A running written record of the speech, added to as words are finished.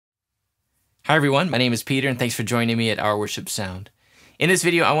Hi everyone, my name is Peter and thanks for joining me at OurWorshipSound. In this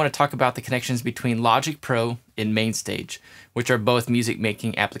video I want to talk about the connections between Logic Pro and Mainstage, which are both music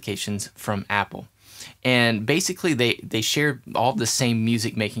making applications from Apple. And basically they share all the same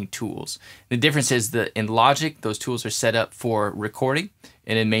music making tools. The difference is that in Logic those tools are set up for recording,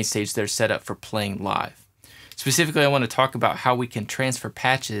 and in Mainstage they're set up for playing live. Specifically, I want to talk about how we can transfer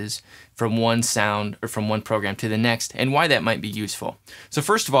patches from one sound or from one program to the next and why that might be useful. So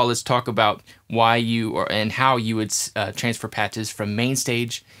first of all, let's talk about why and how you would transfer patches from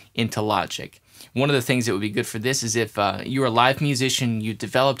Mainstage into Logic. One of the things that would be good for this is if you're a live musician, you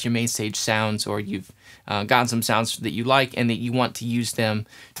developed your Mainstage sounds, or you've gotten some sounds that you like and that you want to use them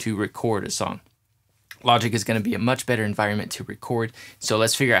to record a song. Logic is going to be a much better environment to record, so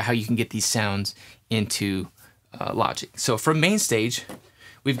let's figure out how you can get these sounds into Logic. So from Mainstage,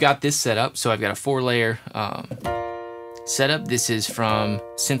 we've got this set up. So I've got a 4-layer setup. This is from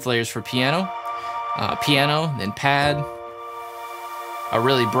Synth Layers for piano, then pad, a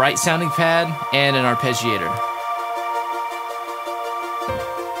really bright sounding pad, and an arpeggiator.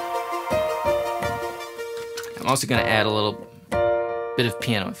 I'm also going to add a little bit of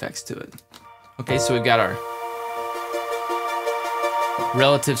piano effects to it. Okay, so we've got our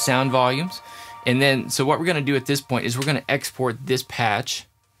relative sound volumes. And then, so what we're going to do at this point is we're going to export this patch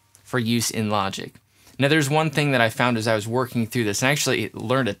for use in Logic. Now, there's one thing that I found as I was working through this, and I actually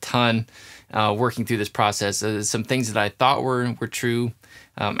learned a ton working through this process. Some things that I thought were true,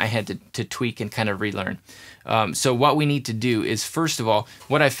 I had to tweak and kind of relearn. So what we need to do is, first of all,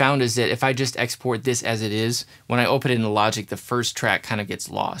 what I found is that if I just export this as it is, when I open it in Logic, the first track kind of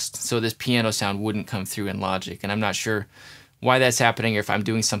gets lost. So this piano sound wouldn't come through in Logic, and I'm not sure why that's happening, or if I'm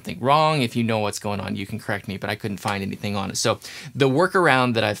doing something wrong. If you know what's going on, you can correct me, but I couldn't find anything on it. So the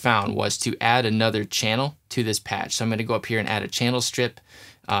workaround that I found was to add another channel to this patch. So I'm going to go up here and add a channel strip,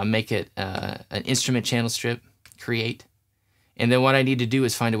 make it an instrument channel strip, create. And then what I need to do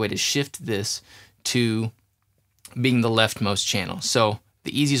is find a way to shift this to being the leftmost channel. So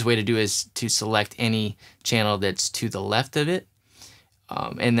the easiest way to do is to select any channel that's to the left of it.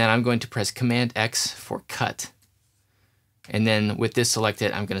 And then I'm going to press Command X for cut. And then with this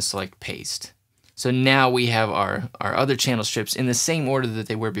selected, I'm going to select paste. So now we have our other channel strips in the same order that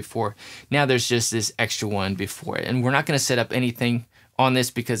they were before. Now there's just this extra one before it. And we're not going to set up anything on this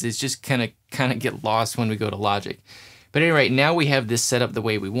because it's just kind of get lost when we go to Logic. But anyway, now we have this set up the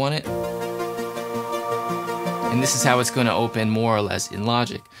way we want it. And this is how it's going to open more or less in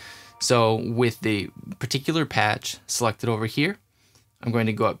Logic. So with the particular patch selected over here, I'm going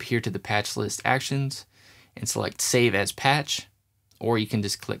to go up here to the patch list actions and select Save as Patch, or you can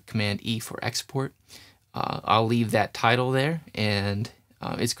just click Command E for export. I'll leave that title there, and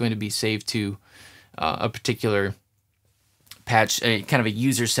it's going to be saved to a particular patch, kind of a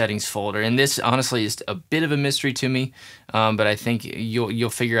user settings folder. And this honestly is a bit of a mystery to me, but I think you'll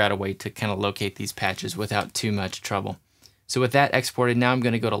figure out a way to kind of locate these patches without too much trouble. So with that exported, now I'm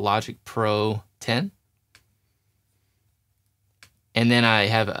going to go to Logic Pro 10, and then I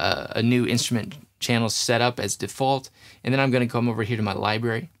have a new instrument channel set up as default, and then I'm going to come over here to my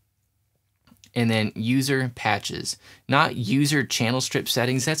library and then user patches, not user channel strip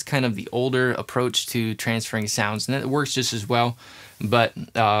settings. That's kind of the older approach to transferring sounds, and that works just as well, but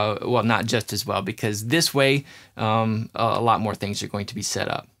well, not just as well, because this way a lot more things are going to be set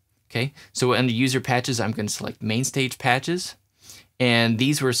up. Okay, so under user patches, I'm going to select Mainstage patches, and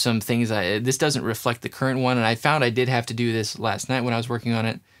these were some things this doesn't reflect the current one, and I found I did have to do this last night when I was working on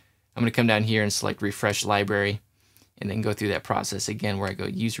it. I'm going to come down here and select Refresh Library, and then go through that process again where I go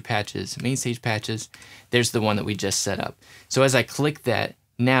User Patches, Mainstage Patches. There's the one that we just set up. So as I click that,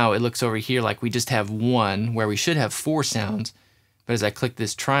 now it looks over here like we just have one where we should have 4 sounds. But as I click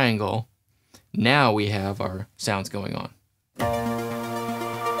this triangle, now we have our sounds going on.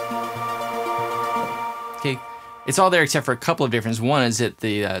 Okay, it's all there except for a couple of differences. One is that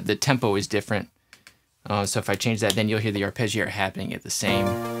the tempo is different. So if I change that, then you'll hear the arpeggiator happening at the same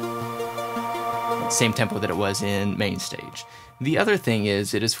tempo that it was in Mainstage. The other thing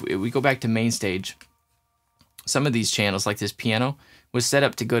is that if we go back to Mainstage, some of these channels, like this piano, was set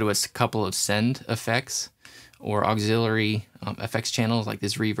up to go to a couple of send effects or auxiliary effects channels like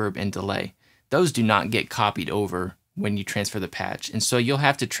this reverb and delay. Those do not get copied over when you transfer the patch, and so you'll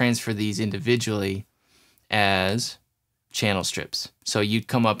have to transfer these individually as channel strips. So you'd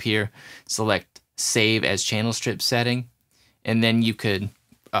come up here, select Save as Channel Strip setting, and then you could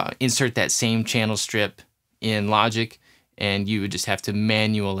insert that same channel strip in Logic, and you would just have to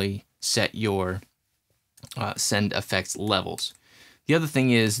manually set your send effects levels. The other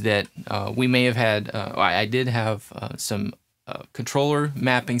thing is that we may have had, I did have some controller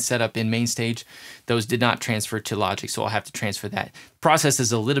mapping set up in Mainstage. Those did not transfer to Logic, so I'll have to transfer that. Process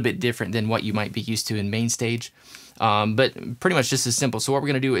is a little bit different than what you might be used to in Mainstage, but pretty much just as simple. So what we're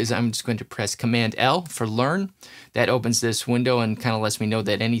going to do is I'm just going to press Command L for Learn. That opens this window and kind of lets me know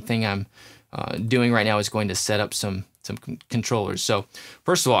that anything I'm doing right now is going to set up some controllers. So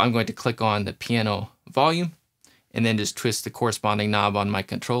first of all, I'm going to click on the piano volume and then just twist the corresponding knob on my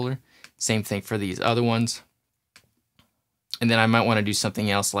controller. Same thing for these other ones. And then I might want to do something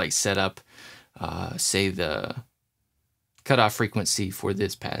else like set up, say, the cutoff frequency for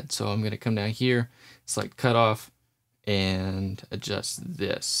this pad. So I'm going to come down here, select cutoff, and adjust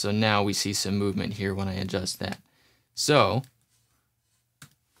this. So now we see some movement here when I adjust that. So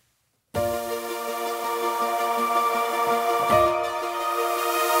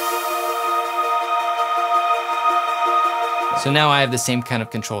now I have the same kind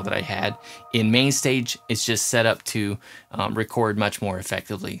of control that I had in Mainstage. It's just set up to record much more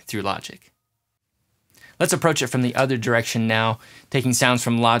effectively through Logic. Let's approach it from the other direction now, taking sounds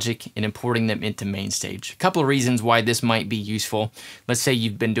from Logic and importing them into Mainstage. A couple of reasons why this might be useful. Let's say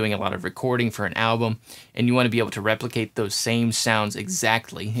you've been doing a lot of recording for an album and you want to be able to replicate those same sounds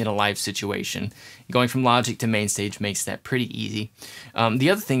exactly in a live situation. Going from Logic to Mainstage makes that pretty easy. The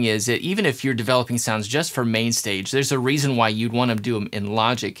other thing is that even if you're developing sounds just for Mainstage, there's a reason why you'd want to do them in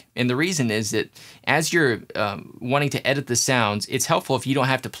Logic. And the reason is that as you're wanting to edit the sounds, it's helpful if you don't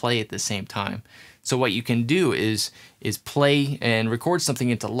have to play at the same time. So what you can do is play and record something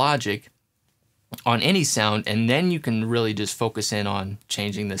into Logic on any sound, and then you can really just focus in on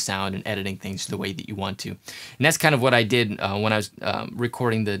changing the sound and editing things the way that you want to. And that's kind of what I did when I was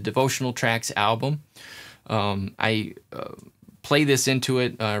recording the Devotional Tracks album. I played this into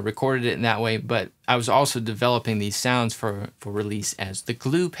it, recorded it in that way, but I was also developing these sounds for release as the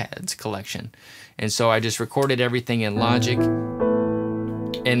Glue Pads collection. And so I just recorded everything in Logic,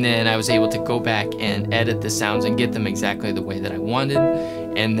 and then I was able to go back and edit the sounds and get them exactly the way that I wanted.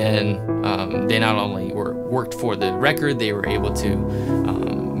 And then they not only worked for the record, they were able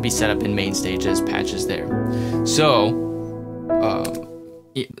to be set up in Mainstage as patches there. So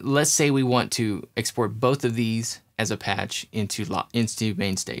let's say we want to export both of these as a patch into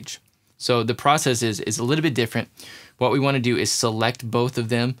Mainstage. So the process is a little bit different. What we want to do is select both of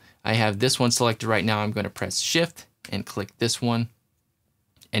them. I have this one selected right now. I'm going to press Shift and click this one.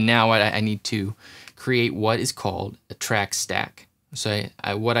 And now I need to create what is called a track stack. So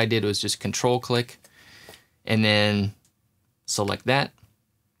what I did was just Control click and then select that.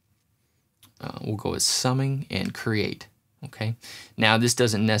 We'll go with summing and create. Okay. Now this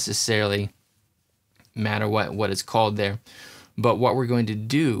doesn't necessarily matter what it's called there, but what we're going to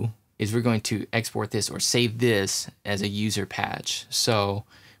do is we're going to export this or save this as a user patch. So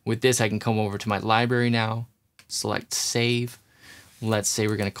with this, I can come over to my library now, select save. Let's say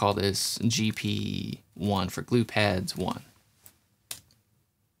we're going to call this GP1 for Glue Pads 1.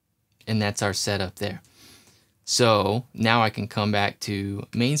 And that's our setup there. So now I can come back to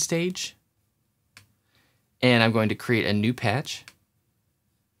Mainstage, and I'm going to create a new patch.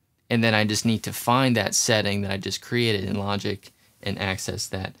 And then I just need to find that setting that I just created in Logic and access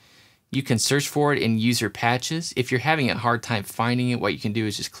that. You can search for it in User Patches. If you're having a hard time finding it, what you can do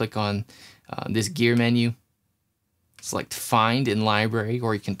is just click on this gear menu, select Find in Library,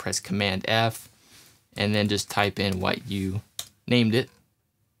 or you can press Command F and then just type in what you named it,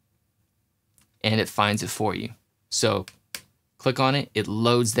 and it finds it for you. So click on it, it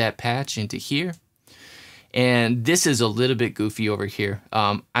loads that patch into here. And this is a little bit goofy over here.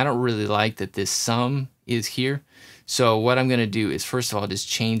 I don't really like that this sum is here. So what I'm going to do is, first of all, just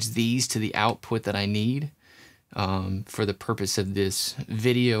change these to the output that I need. For the purpose of this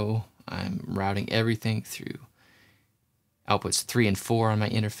video, I'm routing everything through outputs 3 and 4 on my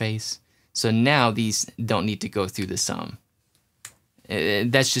interface. So now these don't need to go through the sum.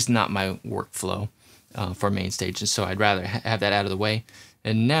 That's just not my workflow for Mainstage, and so I'd rather have that out of the way.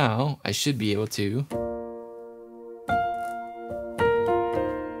 And now I should be able to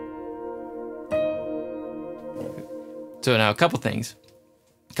So now a couple things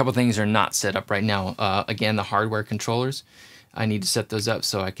are not set up right now. Again, the hardware controllers, I need to set those up,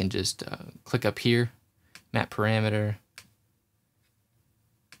 so I can just click up here, map parameter.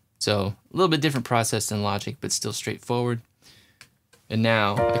 So a little bit different process than Logic, but still straightforward. And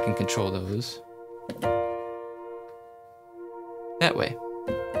now I can control those that way.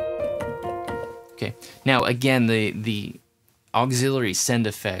 Okay, now again, the auxiliary send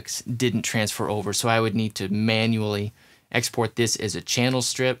effects didn't transfer over, so I would need to manually export this as a channel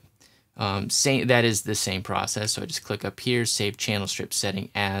strip. That is the same process, so I just click up here, save channel strip setting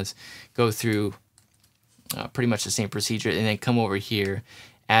as, go through pretty much the same procedure, and then come over here,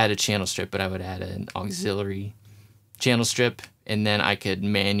 add a channel strip, but I would add an auxiliary channel strip, and then I could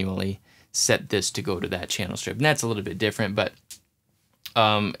manually set this to go to that channel strip. And that's a little bit different, but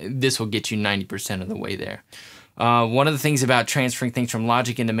this will get you 90% of the way there. One of the things about transferring things from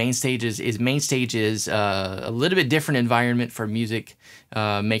Logic into Mainstage is Mainstage is a little bit different environment for music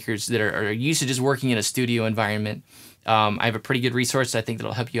makers that are used to just working in a studio environment. I have a pretty good resource I think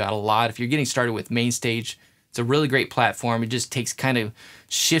that'll help you out a lot. If you're getting started with Mainstage, it's a really great platform. It just takes kind of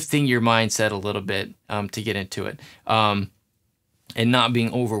shifting your mindset a little bit to get into it. And not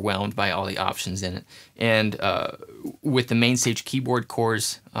being overwhelmed by all the options in it. And with the Mainstage keyboard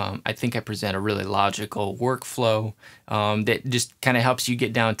cores, I think I present a really logical workflow that just kind of helps you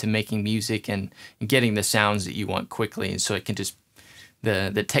get down to making music and getting the sounds that you want quickly. And so it can just,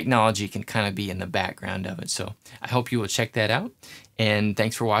 the technology can kind of be in the background of it. So I hope you will check that out. And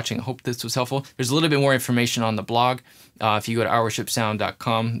thanks for watching. I hope this was helpful. There's a little bit more information on the blog. If you go to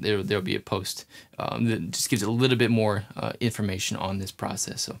OurWorshipSound.com, there'll be a post that just gives a little bit more information on this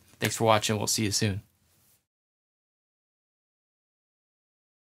process. So thanks for watching. We'll see you soon.